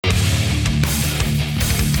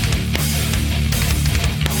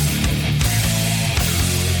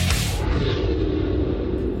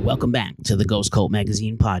Welcome back to the Ghost Cult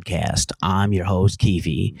Magazine podcast. I'm your host,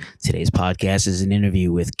 Keefe. Today's podcast is an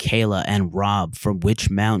interview with Kayla and Rob from Witch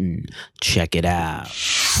Mountain. Check it out.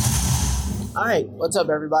 All right, what's up,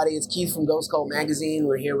 everybody? It's Keith from Ghost Cult Magazine.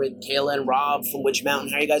 We're here with Kayla and Rob from Witch Mountain.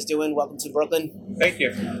 How are you guys doing? Welcome to Brooklyn. Thank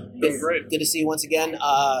you. Doing great. Good to see you once again.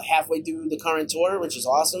 Halfway through the current tour, which is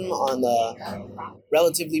awesome, on the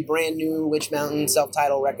relatively brand new Witch Mountain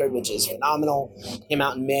self-titled record, which is phenomenal. Came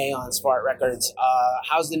out in May on Spart Records.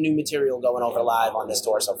 How's the new material going over live on this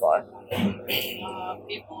tour so far?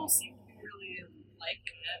 People seem to be really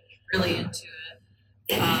liking it, really into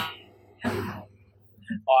it. Yeah.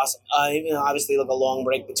 Awesome. Obviously, like a long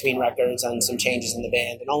break between records and some changes in the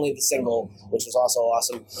band, and only the single, which was also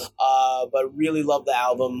awesome. But really love the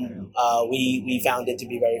album. We found it to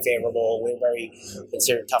be very favorable. We're very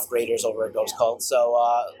considered tough graders over at Ghost Cult, so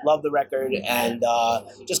love the record, and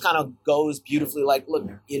just kind of goes beautifully. Like, look,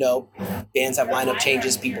 bands have lineup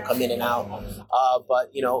changes, people come in and out, but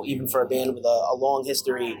even for a band with a long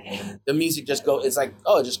history, the music just it's like,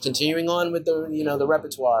 just continuing on with the the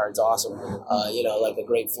repertoire. It's awesome. Like a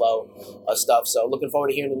great flow of stuff. So looking forward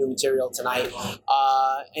to hearing the new material tonight.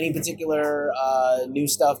 Any particular new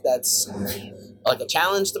stuff that's like a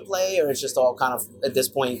challenge to play, or it's just all kind of at this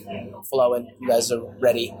point flowing? You guys are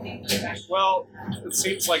ready? Well, it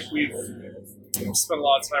seems like we've spent a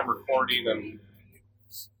lot of time recording and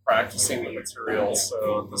practicing the material.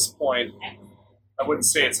 So at this point, I wouldn't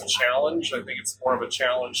say it's a challenge. I think it's more of a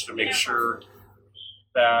challenge to make sure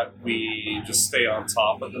that we just stay on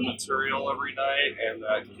top of the material every night, and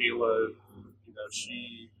that Kayla,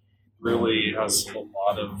 she really has a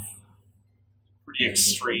lot of pretty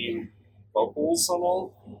extreme vocals on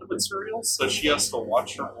all the material, so she has to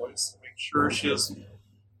watch her voice to make sure she doesn't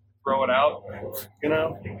throw it out,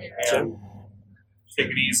 and take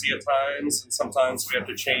it easy at times, and sometimes we have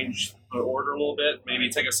to change the order a little bit, maybe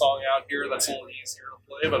take a song out here that's a little easier to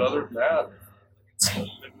play, but other than that, it's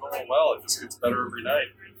been going well. It just gets better every night.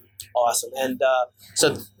 Awesome. And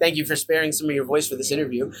so thank you for sparing some of your voice for this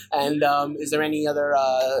interview. And is there any other,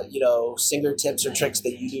 singer tips or tricks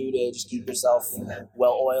that you do to just keep yourself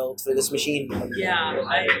well-oiled for this machine? Yeah,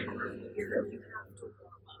 I have to warm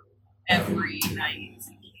up every night.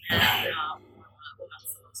 And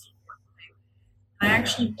that's the most important thing. I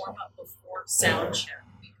actually warm up before sound check,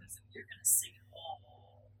 because if you're going to sing at all,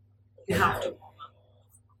 you have to warm up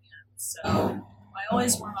beforehand. So I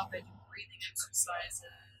always warm up. I do breathing exercises.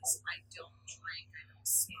 I don't drink. I don't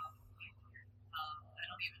smoke. I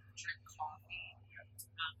don't even drink coffee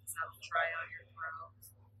because that'll dry out your throat.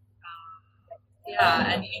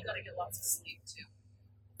 And you gotta get lots of sleep too.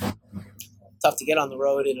 Tough to get on the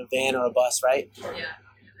road in a van or a bus, right? Yeah, it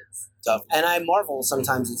is. Tough. And I marvel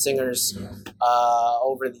sometimes at singers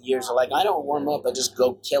over the years are like, I don't warm up, I just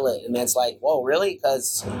go kill it. And that's like, whoa, really?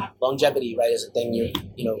 Because longevity, right, is a thing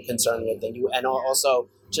you're concerned with, and also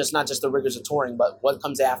just not just the rigors of touring, but what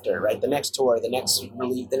comes after, right? The next tour, the next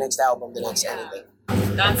release, the next album, the next anything.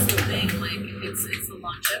 That's the thing. Like, it's a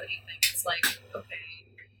longevity thing. It's like, okay,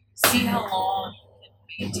 see how long you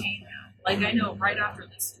can maintain that. Like, I know right after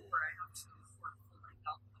this tour, I have to work full-length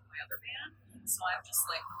album with my other band, so I'm just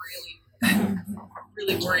like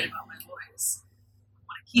really worried about my voice. I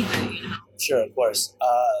want to keep it, Sure, of course.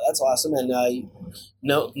 That's awesome, and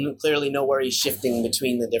clearly no worries shifting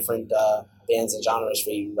between the different bands and genres for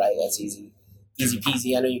you, right? That's easy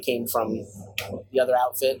peasy. I know you came from the other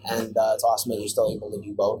outfit, and it's awesome that you're still able to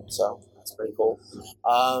do both, so that's pretty cool.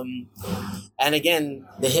 And again,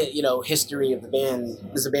 the history of the band.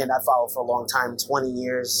 This is a band I followed for a long time, 20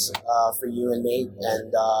 years for you and Nate,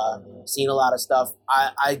 and seen a lot of stuff.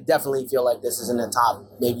 I definitely feel like this is in the top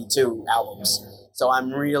maybe 2 albums, so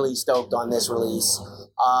I'm really stoked on this release.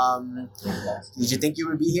 Did you think you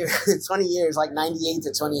would be here 20 years, like 98 to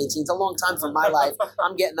 2018? It's a long time for my life.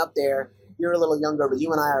 I'm getting up there. You're a little younger, but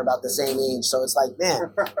you and I are about the same age. So it's like,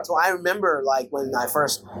 man. So I remember like when I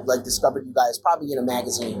first discovered you guys, probably in a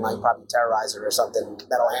magazine, like probably Terrorizer or something,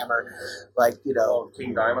 Metal Hammer,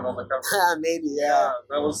 King Diamond on the cover. Maybe, yeah.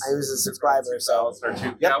 I was a subscriber, so.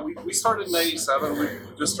 Yep. Yeah, we started in '97. We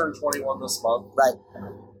just turned 21 this month. Right.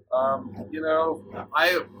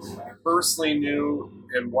 I personally knew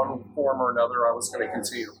in one form or another I was going to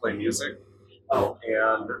continue to play music.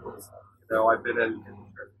 And, I've been in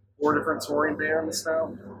 4 different touring bands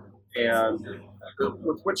now. And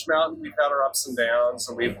with Witch Mountain, we've had our ups and downs,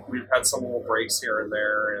 and we've had some little breaks here and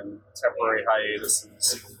there and temporary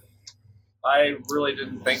hiatuses. I really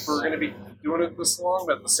didn't think we were going to be doing it this long,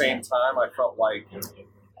 but at the same time, I felt like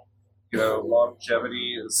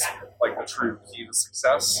longevity is like the true key to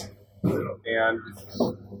success. And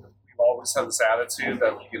we've always had this attitude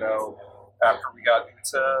that, after we got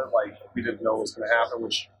into, like, we didn't know what was going to happen when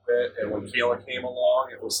she quit, and when Kayla came along,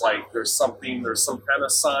 it was like there's some kind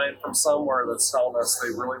of sign from somewhere that's telling us they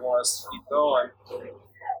really want us to keep going.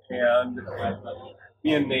 And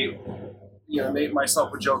me and Nate, Nate and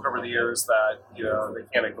myself would joke over the years that, they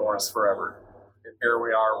can't ignore us forever. And here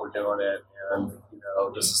we are, we're doing it, and,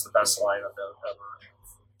 this is the best lineup ever.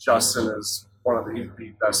 Justin is one of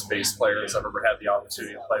the best bass players I've ever had the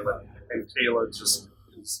opportunity to play with, and Kayla just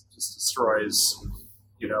destroys,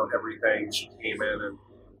 everything. She came in and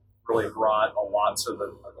really brought a lot to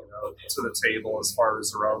the table as far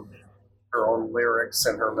as her own lyrics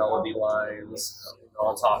and her melody lines,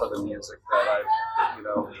 on top of the music that I've,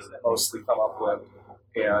 mostly come up with.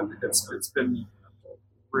 And it's been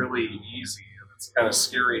really easy. And it's kind of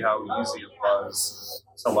scary how easy it was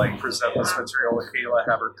to, like, present this material to Kayla,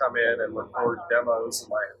 have her come in and record demos in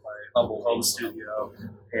my humble home studio,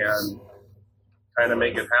 and kind of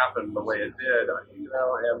make it happen the way it did,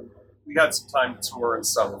 and we had some time to tour and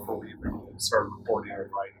stuff before we even started recording and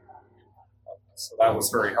writing. So that was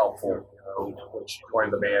very helpful. When she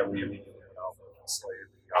joined the band, we immediately went out with Slave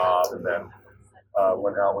Job, and then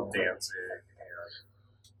went out with Danzig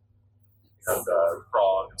and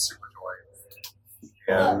Frog and Superjoy.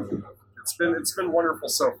 And it's been wonderful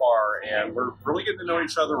so far, and we're really getting to know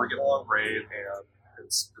each other. We're getting along great, and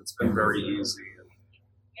it's been very easy.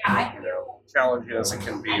 And, challenging as it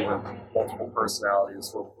can be with multiple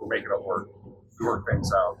personalities, we're making it work. We work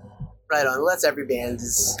things out. Right on. Well, that's every band.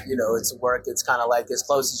 It's it's work. It's kind of like as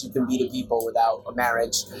close as you can be to people without a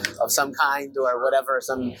marriage of some kind or whatever.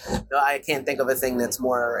 I can't think of a thing that's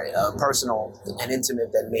more personal and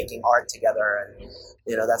intimate than making art together. And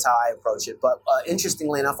that's how I approach it. But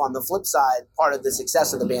interestingly enough, on the flip side, part of the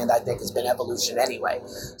success of the band, I think, has been evolution anyway.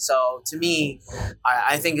 So to me,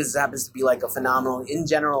 I think this happens to be like a phenomenal, in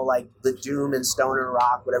general, like the doom and stoner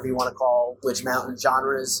rock, whatever you want to call Witch Mountain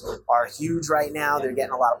genres, are huge right now. They're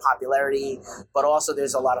getting a lot of popularity, but also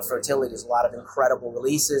there's a lot of fertility. There's a lot of incredible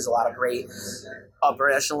releases, a lot of great upper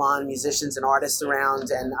echelon musicians and artists around.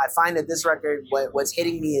 And I find that this record, what's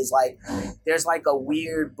hitting me is like, there's like a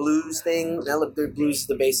weird blues thing. Now, look, the blues is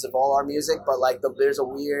the base of all our music, but like there's a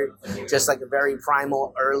weird, just like a very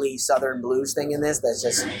primal, early Southern blues thing in this that's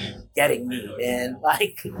just getting me, man.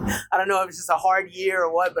 Like, I don't know if it's just a hard year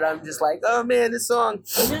or what, but I'm just like, oh man, this song,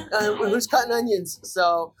 who's cutting onions?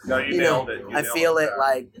 So, no, you nailed it. I feel it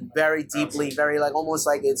like very deeply, very like almost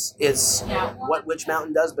like it's what Witch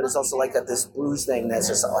Mountain does, but it's also like this blues thing that's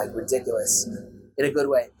just like ridiculous in a good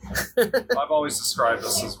way. I've always described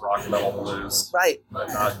this as rock metal blues, right? But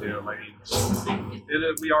not doom. I mean,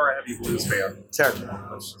 we are a heavy blues band. Sure,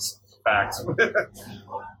 that's just facts.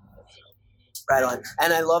 Right on.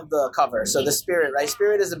 And I love the cover. So the Spirit, right?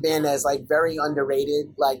 Spirit is a band that's like very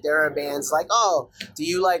underrated. Like there are bands like, oh, do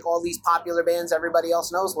you like all these popular bands everybody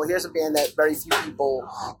else knows? Well, here's a band that very few people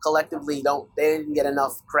collectively they didn't get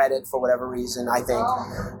enough credit for whatever reason. I think,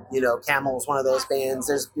 Camel is one of those bands.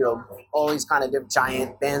 There's, all these kind of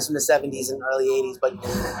giant bands from the 70s and early 80s. But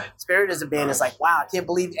Spirit is a band that's like, wow, I can't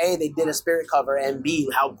believe, A, they did a Spirit cover, and B,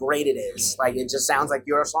 how great it is. Like, it just sounds like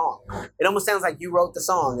your song. It almost sounds like you wrote the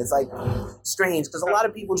song. It's like strange because a lot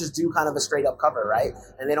of people just do kind of a straight up cover, right?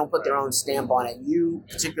 And they don't put their own stamp on it. You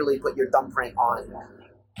particularly put your thumbprint on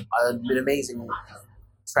an amazing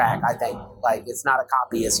track, I think. Like, it's not a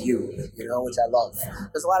copy, it's you, which I love.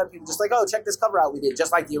 There's a lot of people just like, oh, check this cover out we did,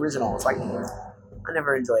 just like the original. It's like, I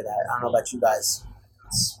never enjoy that. I don't know about you guys.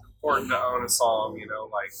 It's important to own a song,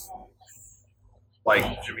 like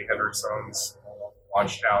Jimi Hendrix owns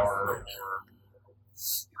Watchtower, or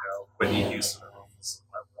Whitney Houston owns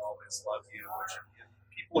I Will Always Love You. Which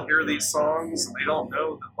people hear these songs and they don't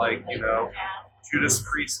know that, Judas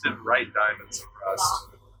Priest didn't write Diamonds and Rust.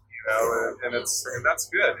 And that's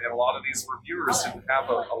good. And a lot of these reviewers didn't have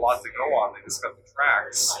a lot to go on. They just got the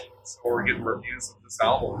tracks. So we're getting reviews of this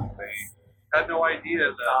album. They had no idea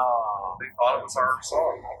that they thought it was our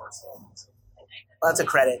song, all our songs. Well, that's a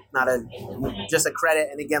credit, just a credit.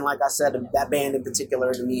 And again, like I said, that band in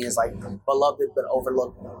particular to me is like beloved but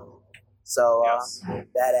overlooked. So Yes.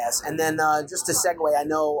 Badass. And then just to segue, I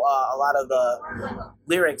know a lot of the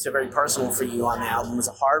lyrics are very personal for you on the album. Was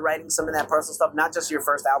it hard writing some of that personal stuff? Not just your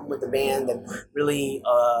first album with the band, and really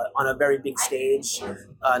on a very big stage.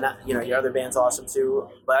 Not your other band's awesome too,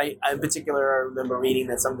 but I in particular remember reading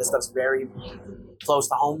that some of this stuff's very close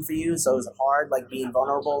to home for you. So is it hard, like being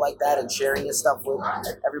vulnerable like that and sharing this stuff with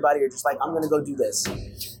everybody, or just like, I'm gonna go do this?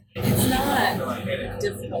 It's not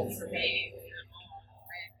difficult for me.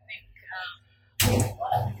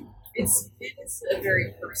 It is a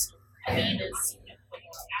very personal thing. It is when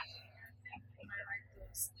I write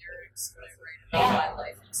those lyrics, when I write about my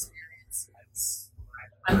life experience,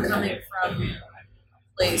 I'm coming from a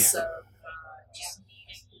place of just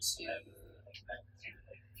needing to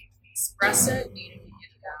express it, needing to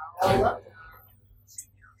get it out.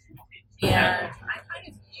 And I kind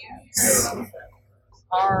of use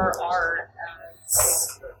our art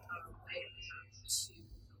as a way to,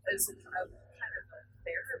 as a kind of a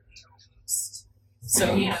therapy almost.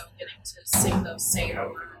 So, you know, getting to sing those same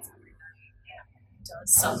words every night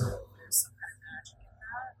does something. There's some kind of magic in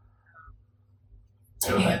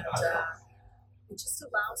that. And it just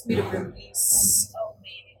allows me to release the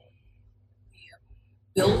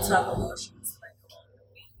built up emotions that I go on the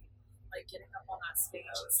week. Like getting up on that stage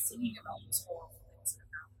and singing about these horrible things that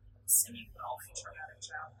happen, singing about the traumatic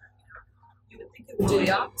childhood. You would think it would do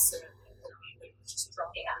the opposite. It would just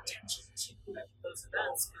draw attention to those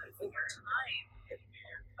events. But tonight,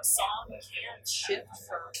 a song can shift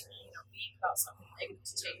from being about something negative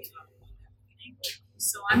to taking on meaning.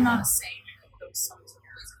 So I'm not saying that those songs are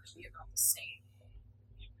always going to be about the same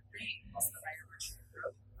things that I originally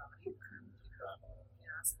wrote about either.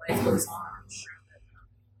 As life goes on, I'm sure that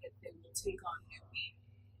it will take on new meaning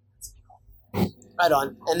as well. Right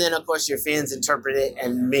on. And then, of course, your fans interpret it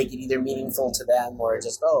and make it either meaningful to them or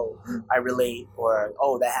just, oh, I relate, or,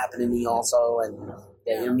 oh, that happened to me also, and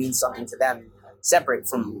it means something to them, separate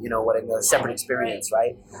from, what a separate experience,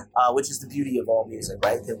 right? Which is the beauty of all music,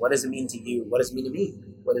 right? What does it mean to you? What does it mean to me?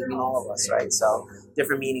 What does it mean to all of us, right? So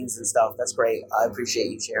different meanings and stuff. That's great. I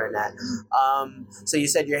appreciate you sharing that. So you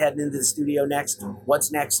said you're heading into the studio next.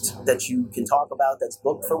 What's next that you can talk about that's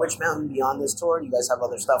booked for Witch Mountain beyond this tour? Do you guys have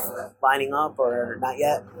other stuff lining up or not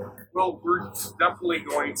yet? Well, we're definitely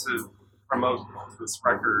going to promote this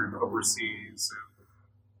record overseas. And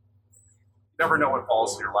you never know what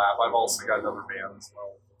falls in your lap. I've also got another band as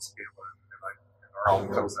well, and our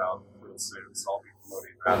album comes out real soon, so I'll be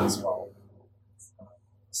promoting that as well.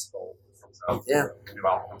 Skull comes out. Yeah. The new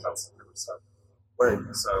album comes out September 7th.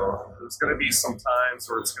 Word. So there's going to be some times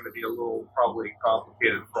where it's going to be a little probably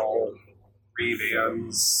complicated for all three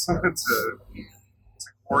bands to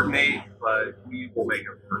coordinate, but we will make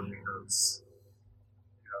it work because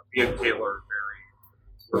me and Taylor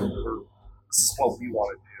are this is what we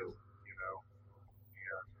want to do, and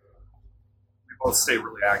we both stay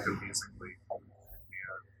really active musically, and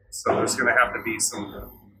so there's going to have to be some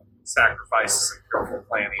sacrifices and careful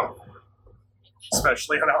planning,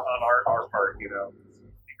 especially on our part,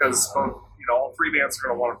 because both, all three bands are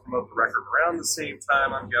going to want to promote the record around the same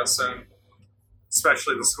time, I'm guessing,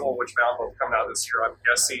 especially the Skull and Witch Mountain both coming out this year. I'm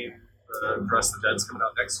guessing the Dress the Dead's coming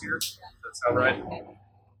out next year. Does that sound right?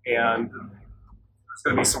 And there's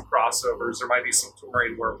going to be some crossovers. There might be some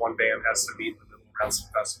touring where one band has to meet in the middle around some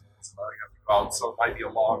festivals. I have to go out. So it might be a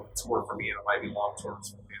long tour for me, and it might be long tours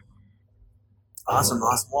for you. Awesome.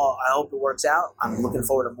 Well, I hope it works out. I'm looking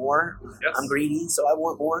forward to more. Yes. I'm greedy, so I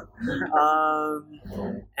want more.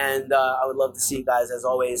 And I would love to see you guys, as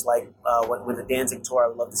always, like with the Danzig tour, I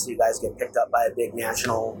would love to see you guys get picked up by a big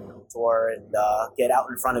national tour and get out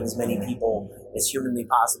in front of as many people as humanly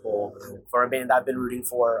possible for a band I've been rooting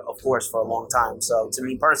for, of course, for a long time. So to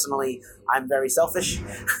me personally, I'm very selfish.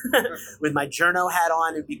 With my journo hat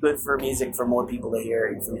on, it'd be good for music for more people to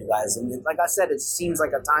hear from you guys. And like I said, it seems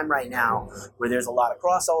like a time right now where there's a lot of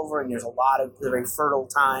crossover and there's a lot of very fertile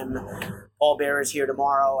time. Paul Bear is here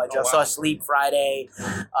tomorrow. I just saw Sleep Friday.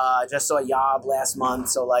 Just saw Yob last month.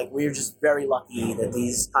 So we're just very lucky that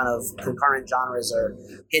these kind of concurrent genres are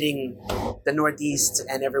hitting the Northeast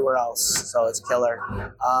and everywhere else. So it's killer.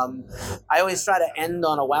 I always try to end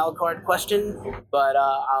on a wild card question, but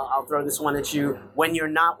I'll throw this one at you. When you're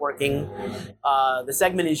not working, the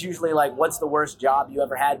segment is usually what's the worst job you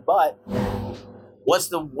ever had? But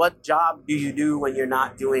what job do you do when you're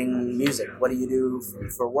not doing music? What do you do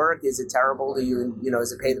for work? Is it terrible? Do you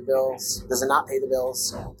does it pay the bills? Does it not pay the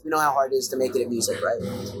bills? You know how hard it is to make it in music, right?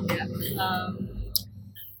 Yeah.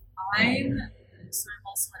 I'm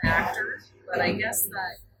also an actor, but I guess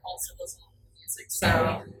that also goes along with music, so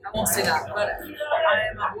I won't say that. But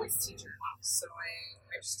I'm a voice teacher, so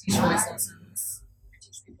I just teach voice lessons. I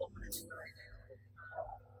teach people how to do what I do.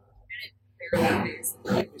 And it barely pays.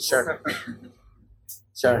 Sure.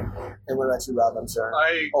 Sure. And what about you, Rob? I'm sure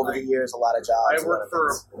over the years, a lot of jobs. I work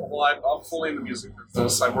I'm fully in the music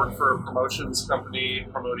business. I work for a promotions company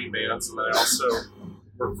promoting bands, and then I also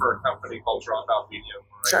work for a company called Dropout Media,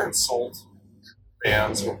 where I consult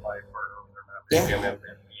bands with my partner,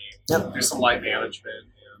 and we do some live management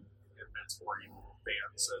and mentoring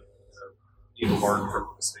bands and need to learn from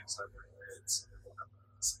the mistakes I've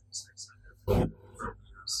made.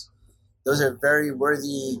 those are very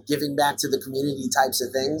worthy giving back to the community types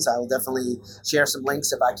of things. I will definitely share some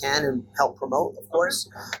links if I can and help promote, of course.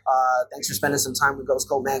 Thanks for spending some time with Ghost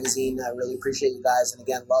Cult Magazine. I really appreciate you guys. And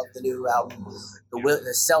again, love the new album,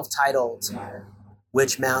 the self-titled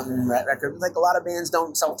Witch Mountain record. Like, a lot of bands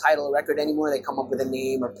don't self-title a record anymore. They come up with a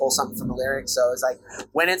name or pull something from the lyrics. So it's like,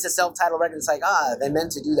 when it's a self-titled record, it's like, they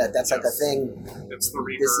meant to do that. That's like a thing. It's the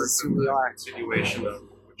rebirth. This is who we are. Continuation of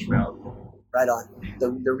Witch Mountain. Right on. The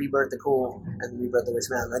rebirth, the cool, and the rebirth of Witch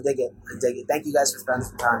Mountain. I dig it. Thank you guys for spending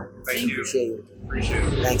some time. Thank you. Appreciate it. Appreciate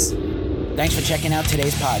it. Thanks. Thanks for checking out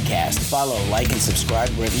today's podcast. Follow, like, and subscribe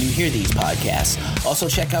wherever you hear these podcasts. Also,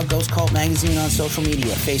 check out Ghost Cult Magazine on social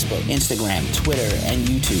media, Facebook, Instagram, Twitter, and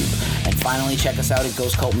YouTube. And finally, check us out at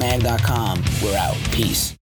ghostcultmag.com. We're out. Peace.